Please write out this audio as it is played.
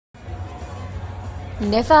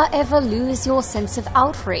Never ever lose your sense of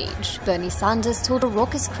outrage, Bernie Sanders told a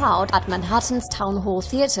raucous crowd at Manhattan's Town Hall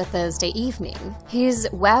Theatre Thursday evening. His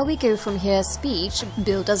 "Where We Go From Here" speech,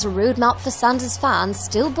 billed as a roadmap for Sanders fans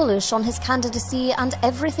still bullish on his candidacy and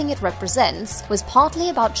everything it represents, was partly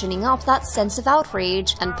about ginning up that sense of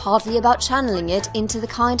outrage and partly about channeling it into the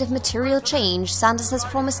kind of material change Sanders has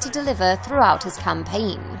promised to deliver throughout his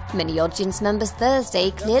campaign. Many audience members Thursday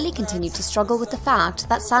clearly continued to struggle with the fact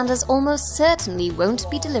that Sanders almost certainly won't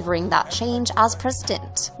be delivering that change as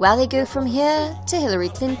president. Where they go from here, to Hillary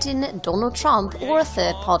Clinton, Donald Trump, or a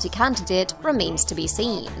third-party candidate remains to be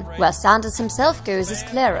seen. Where Sanders himself goes is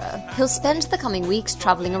clearer. He'll spend the coming weeks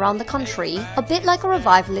traveling around the country, a bit like a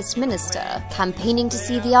revivalist minister, campaigning to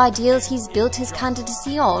see the ideals he's built his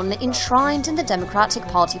candidacy on enshrined in the Democratic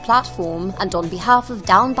Party platform, and on behalf of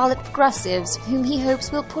down-ballot progressives whom he hopes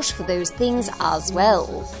will push for those things as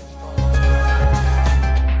well.